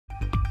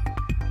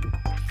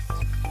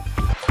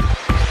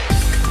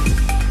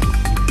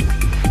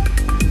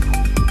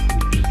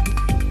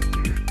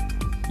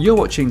You're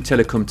watching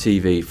Telecom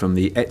TV from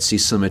the ETSI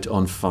Summit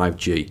on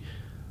 5G,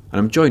 and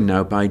I'm joined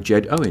now by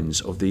Ged Owens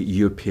of the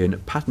European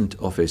Patent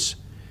Office.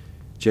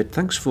 Ged,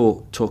 thanks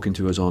for talking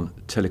to us on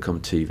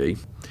Telecom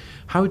TV.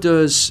 How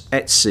does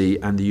ETSI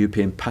and the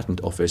European Patent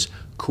Office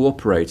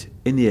cooperate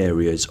in the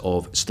areas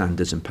of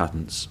standards and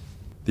patents?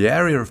 The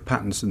area of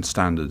patents and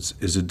standards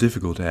is a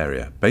difficult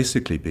area,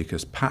 basically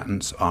because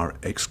patents are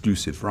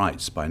exclusive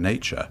rights by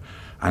nature,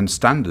 and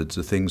standards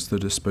are things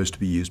that are supposed to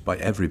be used by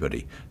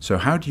everybody. So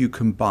how do you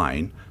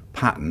combine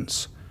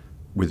patents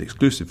with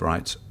exclusive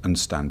rights and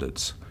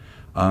standards?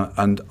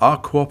 And our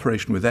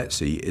cooperation with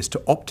ETSI is to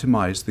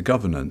optimize the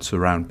governance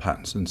around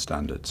patents and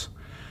standards.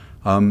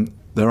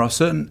 There are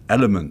certain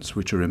elements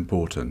which are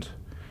important.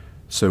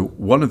 So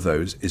one of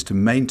those is to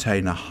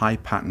maintain a high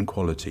patent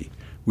quality.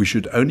 We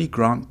should only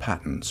grant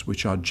patents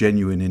which are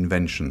genuine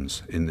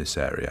inventions in this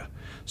area,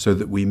 so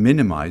that we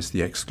minimize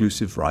the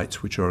exclusive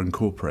rights which are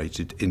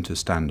incorporated into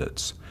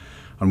standards.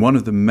 And one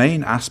of the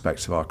main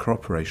aspects of our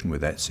cooperation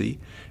with ETSI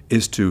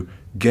is to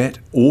get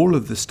all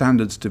of the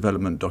standards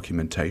development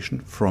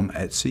documentation from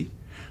ETSI.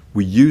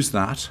 We use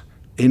that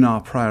in our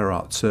prior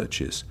art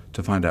searches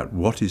to find out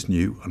what is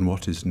new and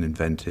what is an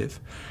inventive.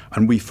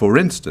 And we, for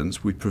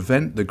instance, we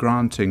prevent the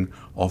granting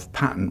of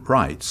patent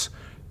rights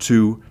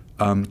to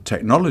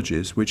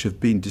technologies which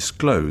have been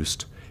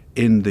disclosed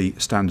in the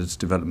standards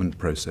development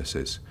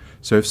processes.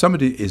 So if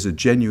somebody is a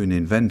genuine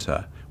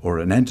inventor, or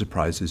an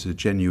enterprise is a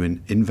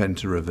genuine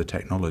inventor of a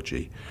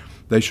technology,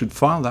 they should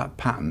file that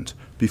patent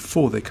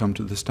before they come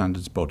to the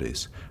standards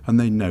bodies, and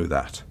they know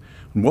that.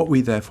 And what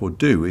we therefore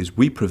do is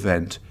we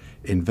prevent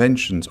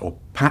inventions or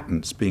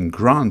patents being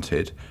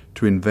granted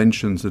to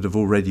inventions that have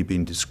already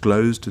been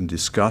disclosed and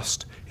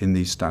discussed in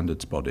these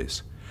standards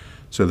bodies.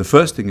 So the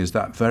first thing is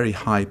that very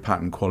high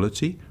patent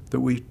quality that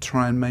we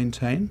try and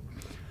maintain.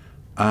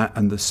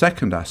 And the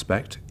second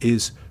aspect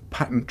is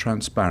patent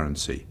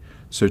transparency.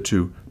 So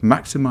to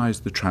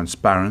maximize the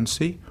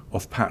transparency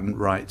of patent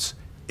rights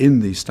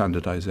in these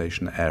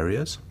standardization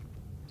areas,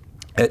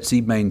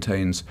 ETSI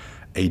maintains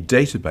a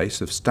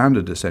database of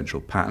standard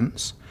essential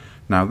patents.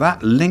 Now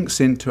that links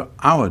into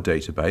our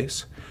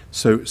database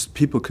so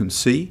people can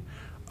see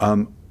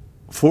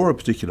for a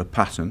particular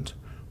patent,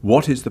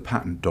 what is the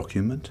patent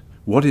document,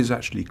 what is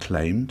actually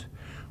claimed,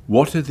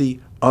 what are the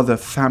other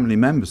family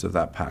members of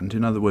that patent,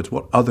 in other words,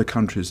 what other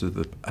countries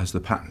has the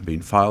patent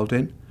been filed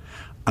in,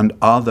 and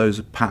are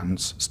those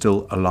patents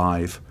still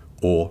alive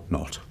or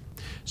not.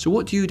 So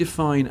what do you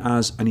define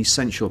as an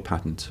essential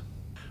patent?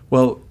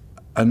 Well,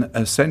 an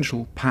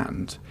essential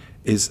patent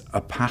is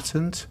a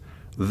patent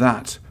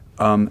that,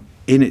 in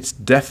its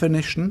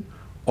definition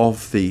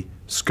of the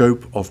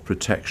scope of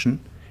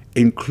protection,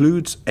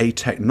 includes a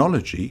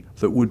technology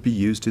that would be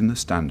used in the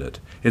standard.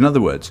 In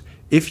other words,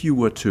 if you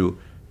were to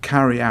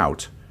carry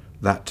out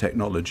that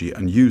technology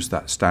and use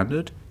that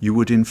standard, you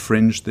would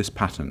infringe this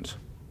patent.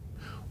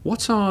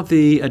 What are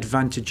the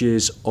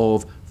advantages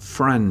of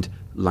FRAND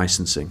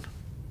licensing?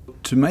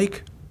 To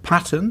make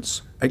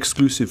patents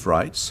exclusive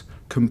rights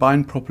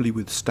combined properly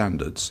with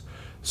standards,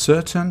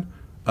 certain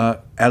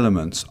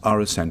elements are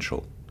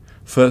essential.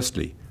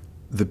 Firstly,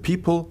 the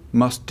people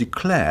must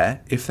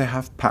declare if they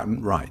have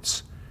patent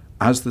rights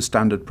as the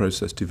standard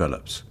process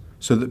develops,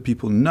 so that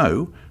people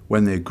know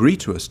when they agree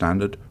to a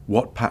standard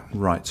what patent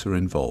rights are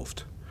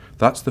involved.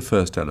 That's the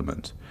first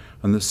element.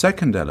 And the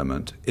second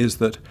element is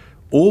that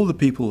all the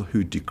people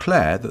who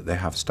declare that they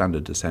have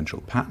standard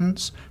essential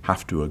patents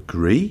have to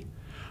agree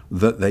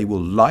that they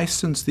will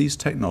license these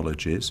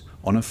technologies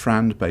on a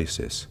FRAND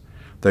basis.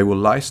 They will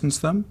license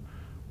them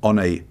on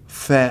a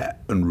fair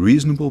and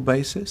reasonable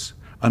basis,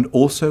 and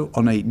also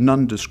on a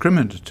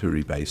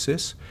non-discriminatory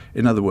basis,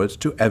 in other words,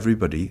 to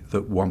everybody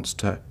that wants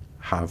to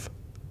have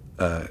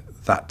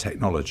that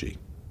technology.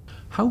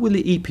 How will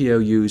the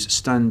EPO use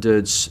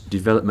standards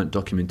development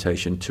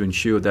documentation to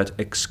ensure that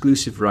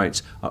exclusive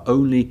rights are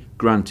only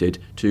granted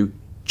to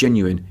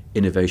genuine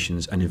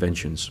innovations and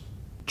inventions?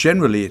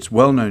 Generally, it's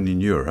well known in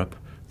Europe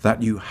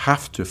that you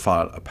have to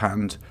file a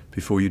patent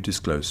before you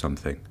disclose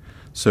something.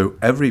 So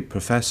every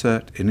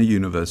professor in a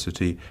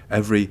university,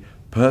 every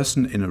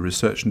person in a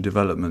research and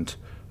development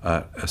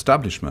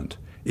establishment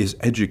is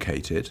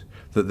educated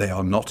that they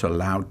are not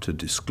allowed to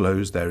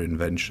disclose their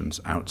inventions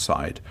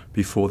outside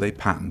before they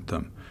patent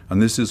them.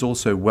 And this is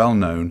also well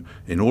known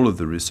in all of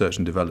the research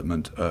and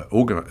development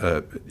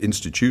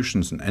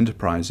institutions and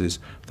enterprises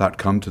that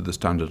come to the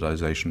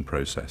standardization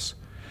process.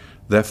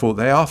 Therefore,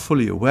 they are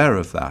fully aware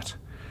of that.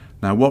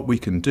 Now, what we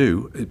can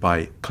do is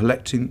by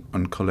collecting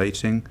and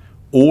collating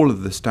all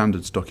of the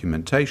standards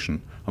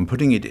documentation and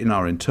putting it in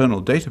our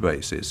internal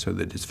databases so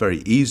that it's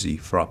very easy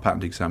for our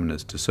patent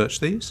examiners to search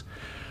these,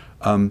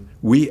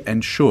 we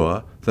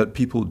ensure that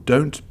people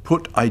don't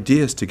put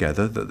ideas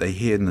together that they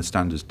hear in the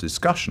standards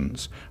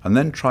discussions and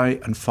then try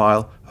and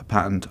file a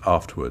patent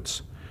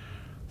afterwards.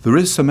 There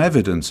is some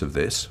evidence of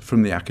this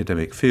from the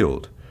academic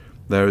field.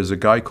 There is a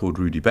guy called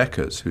Rudy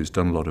Beckers who's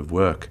done a lot of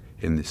work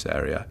in this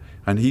area,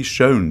 and he's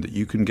shown that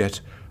you can get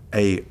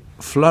a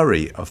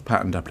flurry of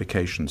patent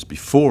applications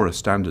before a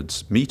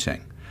standards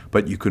meeting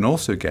but you can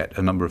also get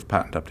a number of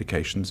patent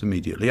applications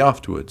immediately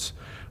afterwards.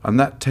 And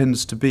that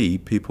tends to be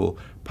people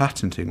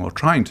patenting or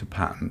trying to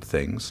patent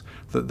things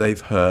that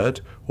they've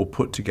heard or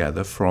put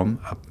together from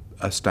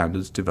a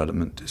standards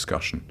development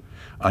discussion.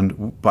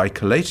 And by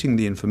collating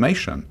the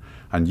information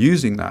and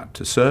using that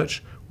to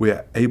search, we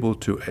are able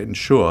to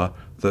ensure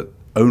that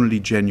only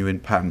genuine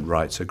patent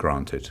rights are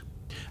granted.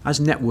 As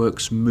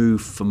networks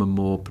move from a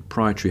more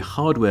proprietary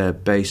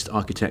hardware-based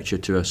architecture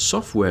to a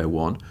software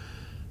one,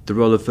 the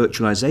role of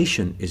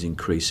virtualization is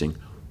increasing.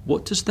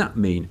 What does that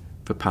mean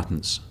for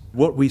patents?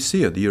 What we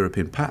see at the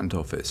European Patent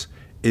Office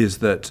is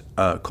that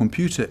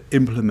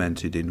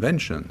computer-implemented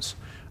inventions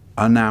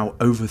are now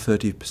over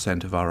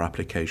 30% of our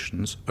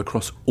applications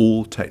across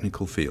all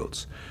technical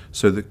fields.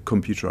 So the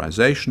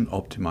computerization,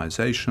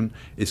 optimization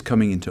is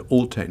coming into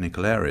all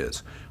technical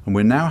areas. And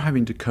we're now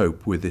having to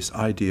cope with this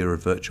idea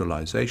of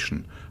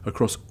virtualization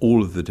across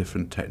all of the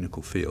different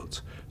technical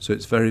fields. So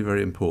it's very,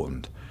 very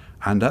important.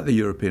 And at the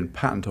European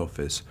Patent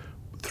Office,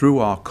 through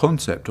our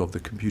concept of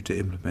the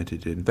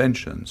computer-implemented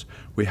inventions,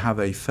 we have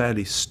a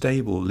fairly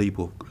stable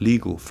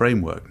legal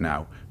framework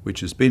now,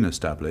 which has been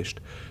established,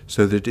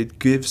 so that it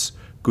gives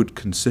good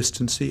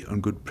consistency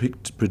and good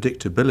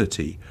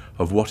predictability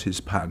of what is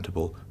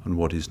patentable and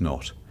what is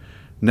not.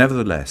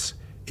 Nevertheless,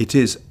 it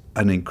is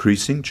an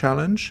increasing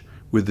challenge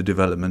with the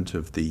development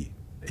of the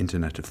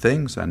Internet of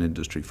Things and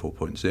Industry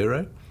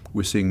 4.0.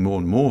 We're seeing more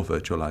and more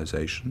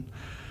virtualization.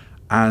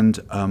 And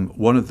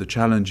one of the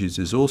challenges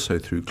is also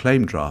through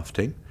claim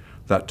drafting,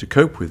 that to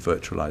cope with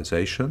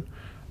virtualization,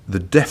 the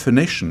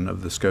definition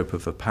of the scope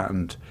of a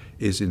patent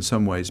is in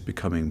some ways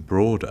becoming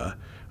broader,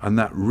 and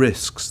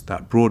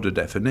that broader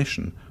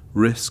definition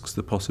risks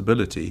the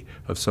possibility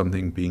of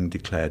something being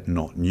declared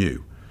not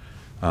new.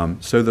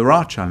 So there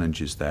are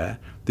challenges there.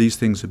 These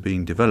things are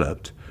being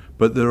developed,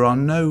 but there are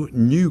no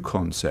new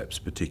concepts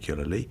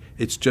particularly.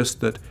 It's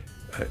just that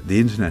the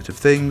Internet of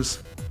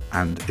Things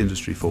and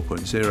Industry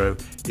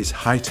 4.0 is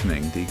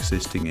heightening the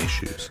existing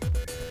issues.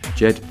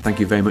 Ged, thank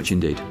you very much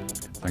indeed.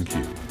 Thank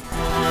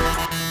you.